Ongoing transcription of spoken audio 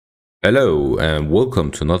Hello and welcome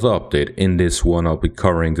to another update. In this one I'll be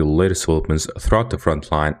covering the latest developments throughout the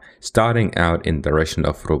front line, starting out in the direction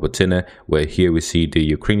of Robotyne, where here we see the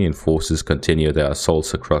Ukrainian forces continue their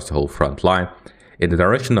assaults across the whole front line. In the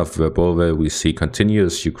direction of Verbove, we see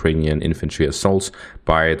continuous Ukrainian infantry assaults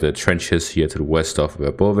by the trenches here to the west of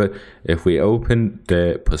Verbove. If we open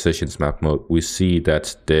the positions map mode, we see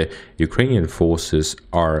that the Ukrainian forces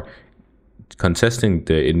are contesting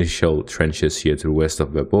the initial trenches here to the west of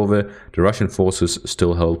Verbove. The Russian forces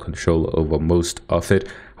still hold control over most of it.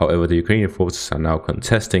 However, the Ukrainian forces are now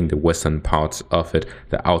contesting the western parts of it,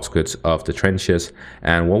 the outskirts of the trenches.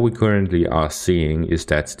 And what we currently are seeing is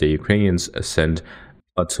that the Ukrainians send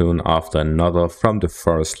platoon after another from the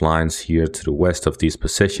forest lines here to the west of these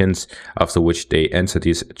positions, after which they enter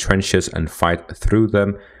these trenches and fight through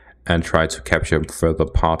them and try to capture further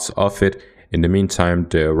parts of it. In the meantime,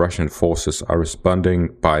 the Russian forces are responding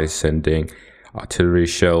by sending artillery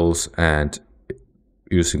shells and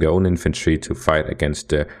using their own infantry to fight against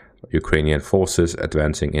the Ukrainian forces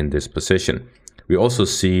advancing in this position. We also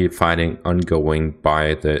see fighting ongoing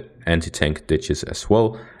by the anti-tank ditches as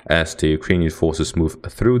well, as the Ukrainian forces move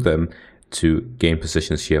through them to gain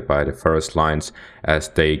positions here by the forest lines, as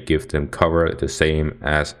they give them cover the same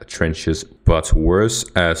as trenches, but worse,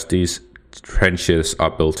 as these trenches are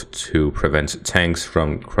built to prevent tanks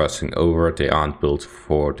from crossing over. They aren't built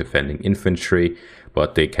for defending infantry,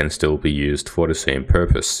 but they can still be used for the same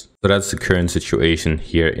purpose. So that's the current situation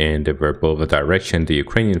here in the Verbove direction. The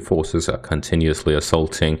Ukrainian forces are continuously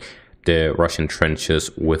assaulting the Russian trenches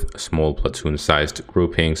with small platoon-sized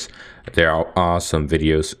groupings. There are some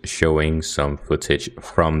videos showing some footage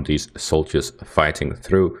from these soldiers fighting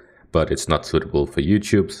through, but it's not suitable for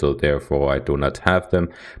YouTube, so therefore I do not have them.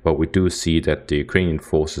 But we do see that the Ukrainian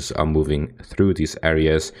forces are moving through these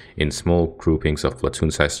areas in small groupings of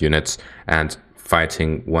platoon-sized units and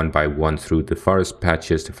fighting one by one through the forest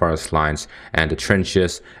patches, the forest lines, and the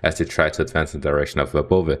trenches as they try to advance in the direction of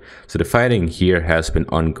Verbove. So the fighting here has been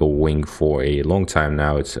ongoing for a long time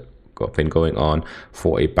now. It's been going on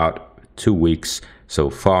for about 2 weeks so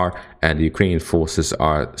far, and the Ukrainian forces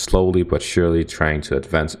are slowly but surely trying to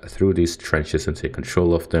advance through these trenches and take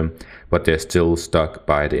control of them, but they're still stuck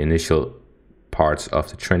by the initial parts of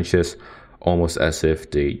the trenches, almost as if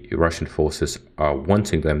the Russian forces are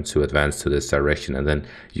wanting them to advance to this direction and then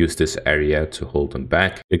use this area to hold them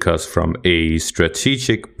back. Because from a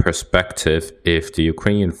strategic perspective, if the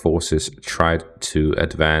Ukrainian forces tried to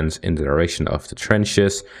advance in the direction of the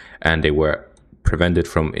trenches and they were prevented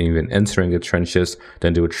from even entering the trenches,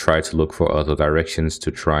 then they would try to look for other directions to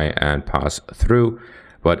try and pass through.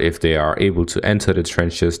 But if they are able to enter the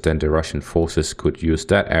trenches, then the Russian forces could use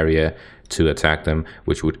that area to attack them,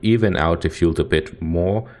 which would even out the field a bit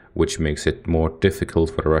more, which makes it more difficult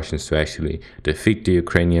for the Russians to actually defeat the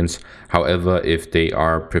Ukrainians. However, if they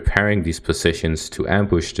are preparing these positions to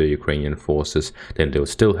ambush the Ukrainian forces, then they will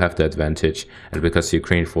still have the advantage. And because the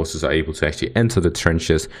Ukrainian forces are able to actually enter the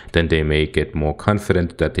trenches, then they may get more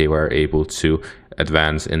confident that they were able to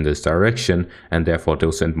advance in this direction, and therefore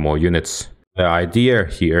they'll send more units. The idea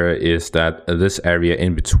here is that this area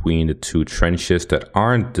in between the two trenches that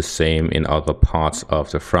aren't the same in other parts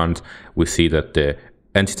of the front, we see that the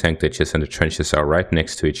anti-tank ditches and the trenches are right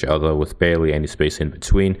next to each other with barely any space in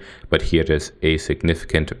between, but here there's a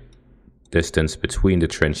significant distance between the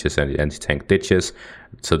trenches and the anti-tank ditches.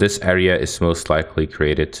 So this area is most likely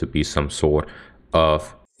created to be some sort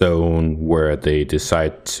of zone where they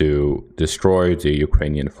decide to destroy the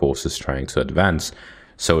Ukrainian forces trying to advance.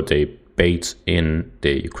 So they bait in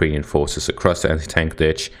the Ukrainian forces across the anti-tank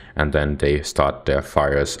ditch, and then they start their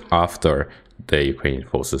fires after the Ukrainian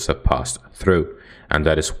forces have passed through. And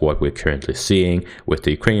that is what we're currently seeing, with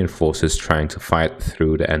the Ukrainian forces trying to fight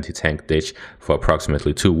through the anti-tank ditch for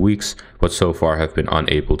approximately 2 weeks, but so far have been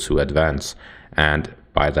unable to advance. And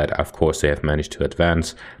by that, of course, they have managed to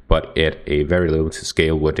advance, but at a very limited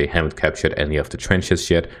scale where they haven't captured any of the trenches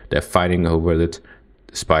yet. They're fighting over it,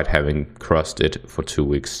 despite having crossed it for 2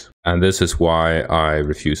 weeks. And this is why I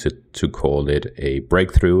refuse to call it a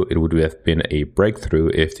breakthrough. It would have been a breakthrough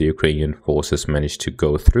if the Ukrainian forces managed to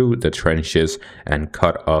go through the trenches and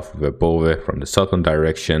cut off Verbove from the southern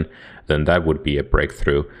direction. Then that would be a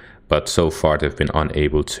breakthrough. But so far they've been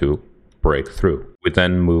unable to break through. We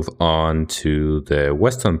then move on to the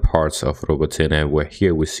western parts of Robotyne, where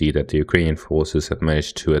here we see that the Ukrainian forces have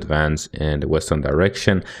managed to advance in the western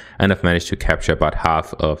direction and have managed to capture about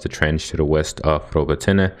half of the trench to the west of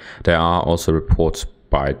Robotyne. There are also reports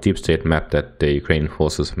by Deep State Map that the Ukrainian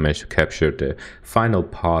forces have managed to capture the final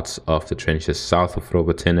parts of the trenches south of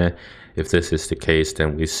Robotyne. If this is the case,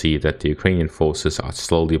 then we see that the Ukrainian forces are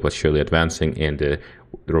slowly but surely advancing in the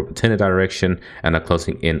the Robotyne direction and are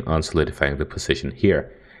closing in on solidifying the position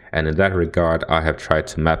here. And in that regard, I have tried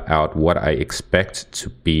to map out what I expect to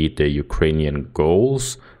be the Ukrainian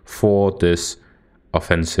goals for this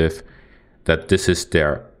offensive, that this is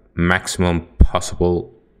their maximum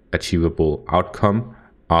possible achievable outcome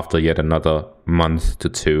after yet another month to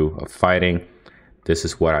 2 of fighting. This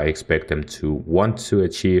is what I expect them to want to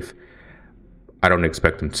achieve. I don't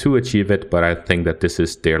expect them to achieve it, but I think that this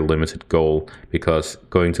is their limited goal, because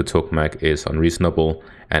going to Tokmak is unreasonable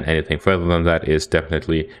and anything further than that is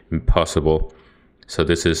definitely impossible. So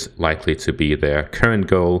this is likely to be their current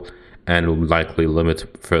goal and will likely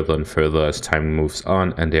limit further and further as time moves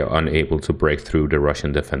on and they are unable to break through the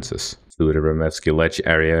Russian defenses. To the Remetsky Ledge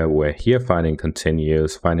area, where here fighting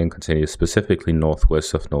continues specifically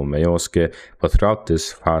northwest of Novomayorsk, but throughout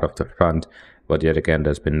this part of the front. But yet again,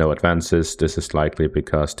 there's been no advances. This is likely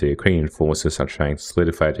because the Ukrainian forces are trying to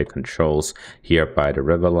solidify their controls here by the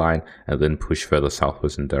river line and then push further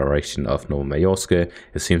southwards in the direction of Novomayorsk.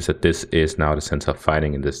 It seems that this is now the center of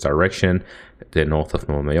fighting in this direction, the north of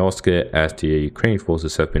Novomayorsk, as the Ukrainian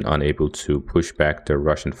forces have been unable to push back the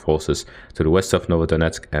Russian forces to the west of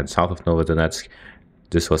Novodonetsk and south of Novodonetsk.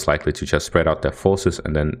 This was likely to just spread out their forces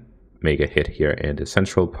and then make a hit here in the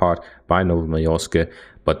central part by Novomayorsk,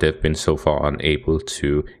 but they've been so far unable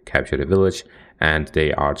to capture the village, and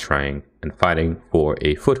they are trying and fighting for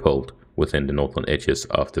a foothold within the northern edges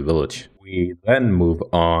of the village. We then move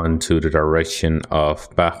on to the direction of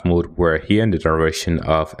Bakhmut, where here in the direction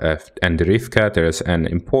of Andreyivka, there's an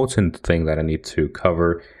important thing that I need to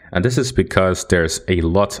cover, and this is because there's a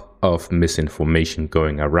lot of misinformation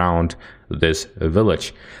going around this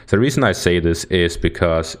village. The reason I say this is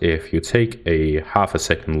because if you take a half a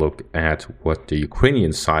second look at what the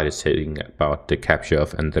Ukrainian side is saying about the capture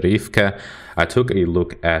of Andreyivka, I took a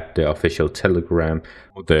look at the official telegram,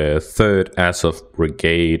 the 3rd Azov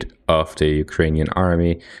Brigade of the Ukrainian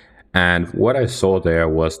army, and what I saw there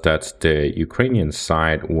was that the Ukrainian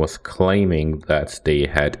side was claiming that they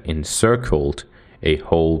had encircled a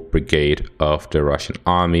whole brigade of the Russian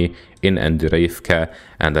army in Andreyivka,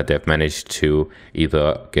 and that they've managed to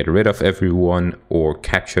either get rid of everyone or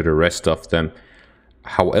capture the rest of them.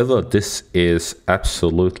 However, this is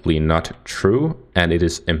absolutely not true, and it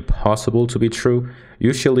is impossible to be true.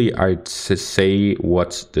 Usually I'd say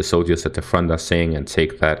what the soldiers at the front are saying and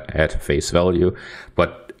take that at face value,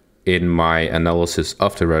 but in my analysis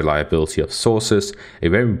of the reliability of sources, a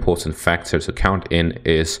very important factor to count in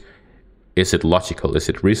is it logical? Is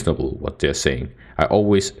it reasonable what they're saying? I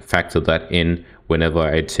always factor that in whenever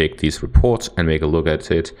I take these reports and make a look at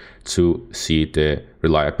it to see the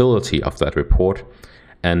reliability of that report.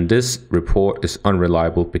 And this report is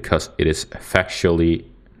unreliable because it is factually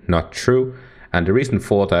not true. And the reason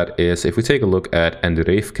for that is, if we take a look at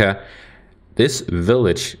Andreyivka, this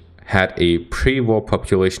village had a pre-war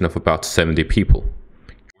population of about 70 people.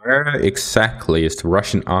 Where exactly is the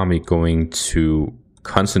Russian army going to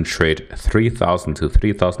concentrate 3,000 to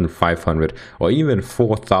 3,500 or even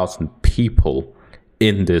 4,000 people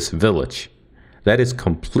in this village? That is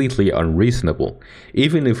completely unreasonable.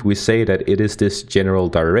 Even if we say that it is this general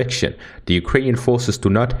direction, the Ukrainian forces do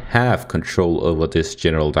not have control over this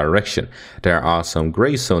general direction. There are some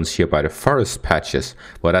gray zones here by the forest patches,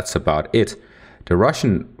 but that's about it. The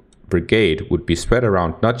Russian brigade would be spread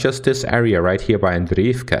around not just this area right here by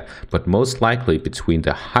Andreyivka, but most likely between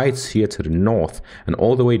the heights here to the north and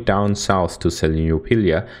all the way down south to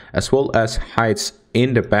Zelenopilya, as well as heights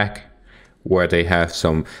in the back where they have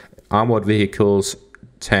some armored vehicles,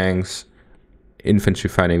 tanks, infantry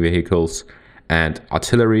fighting vehicles, and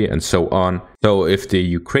artillery and so on. So if the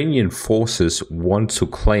Ukrainian forces want to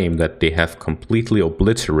claim that they have completely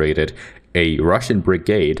obliterated a Russian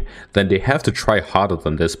brigade, then they have to try harder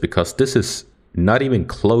than this, because this is not even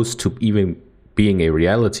close to even being a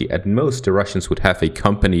reality. At most, the Russians would have a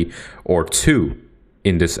company or two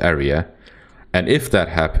in this area. And if that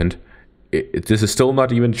happened, this is still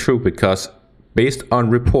not even true, because based on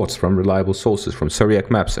reports from reliable sources, from Syriac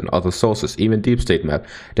Maps and other sources, even Deep State Map,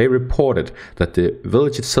 they reported that the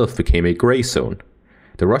village itself became a gray zone.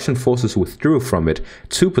 The Russian forces withdrew from it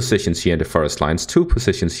 2 positions here in the forest lines, 2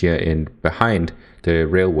 positions here in behind the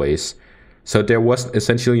railways. So there was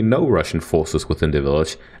essentially no Russian forces within the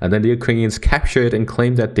village, and then the Ukrainians captured it and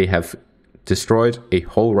claimed that they have destroyed a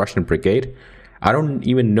whole Russian brigade. I don't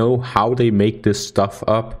even know how they make this stuff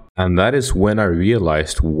up. And that is when I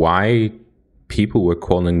realized why people were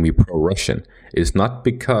calling me pro-Russian. It's not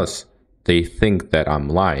because they think that I'm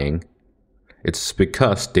lying. It's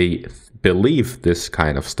because they believe this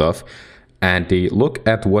kind of stuff, and they look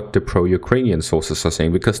at what the pro-Ukrainian sources are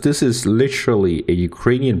saying, because this is literally a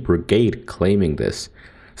Ukrainian brigade claiming this.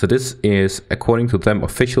 So this is, according to them,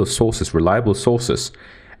 official sources, reliable sources.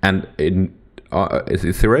 And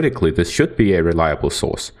theoretically, this should be a reliable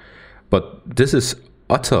source. But this is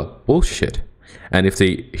utter bullshit. And if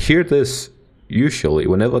they hear this, usually,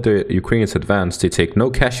 whenever the Ukrainians advance, they take no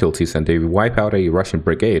casualties and they wipe out a Russian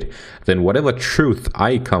brigade, then whatever truth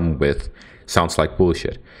I come with sounds like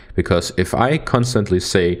bullshit. Because if I constantly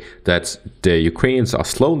say that the Ukrainians are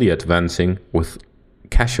slowly advancing with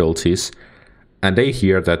casualties, and they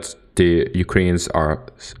hear that the Ukrainians are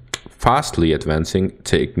fastly advancing,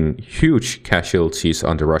 taking huge casualties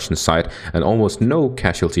on the Russian side and almost no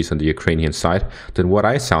casualties on the Ukrainian side, then what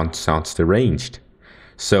I sounds deranged.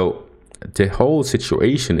 So the whole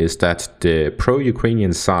situation is that the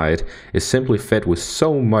pro-Ukrainian side is simply fed with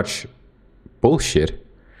so much bullshit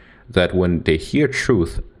that when they hear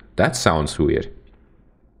truth, that sounds weird.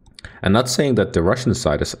 I'm not saying that the Russian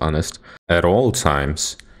side is honest at all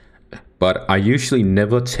times, but I usually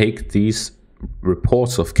never take these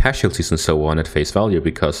reports of casualties and so on at face value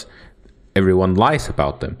because everyone lies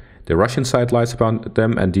about them. The Russian side lies about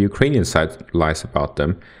them and the Ukrainian side lies about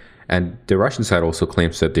them. And the Russian side also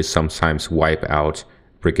claims that they sometimes wipe out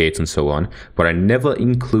brigades and so on, but I never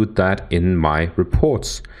include that in my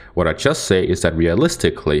reports. What I just say is that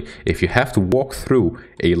realistically, if you have to walk through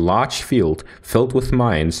a large field filled with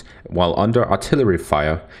mines while under artillery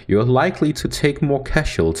fire, you're likely to take more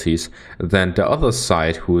casualties than the other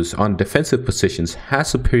side who is on defensive positions, has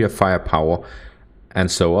superior firepower,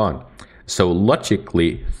 and so on. So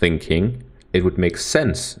logically thinking, it would make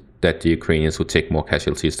sense that the Ukrainians would take more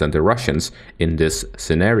casualties than the Russians in this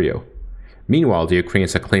scenario. Meanwhile, the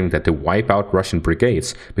Ukrainians are claiming that they wipe out Russian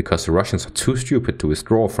brigades because the Russians are too stupid to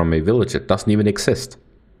withdraw from a village that doesn't even exist.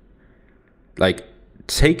 Like,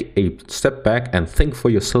 take a step back and think for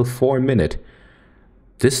yourself for a minute.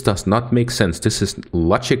 This does not make sense. This is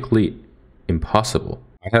logically impossible.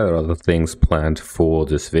 I had other things planned for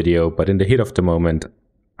this video, but in the heat of the moment,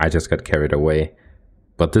 I just got carried away.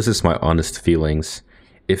 But this is my honest feelings.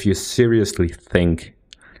 If you seriously think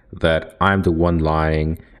that I'm the one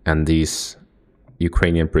lying and these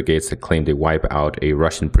Ukrainian brigades that claim they wipe out a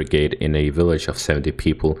Russian brigade in a village of 70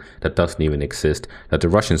 people that doesn't even exist, that the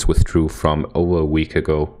Russians withdrew from over a week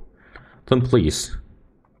ago, then please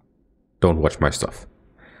don't watch my stuff.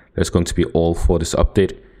 That's going to be all for this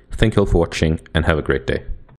update. Thank you all for watching and have a great day.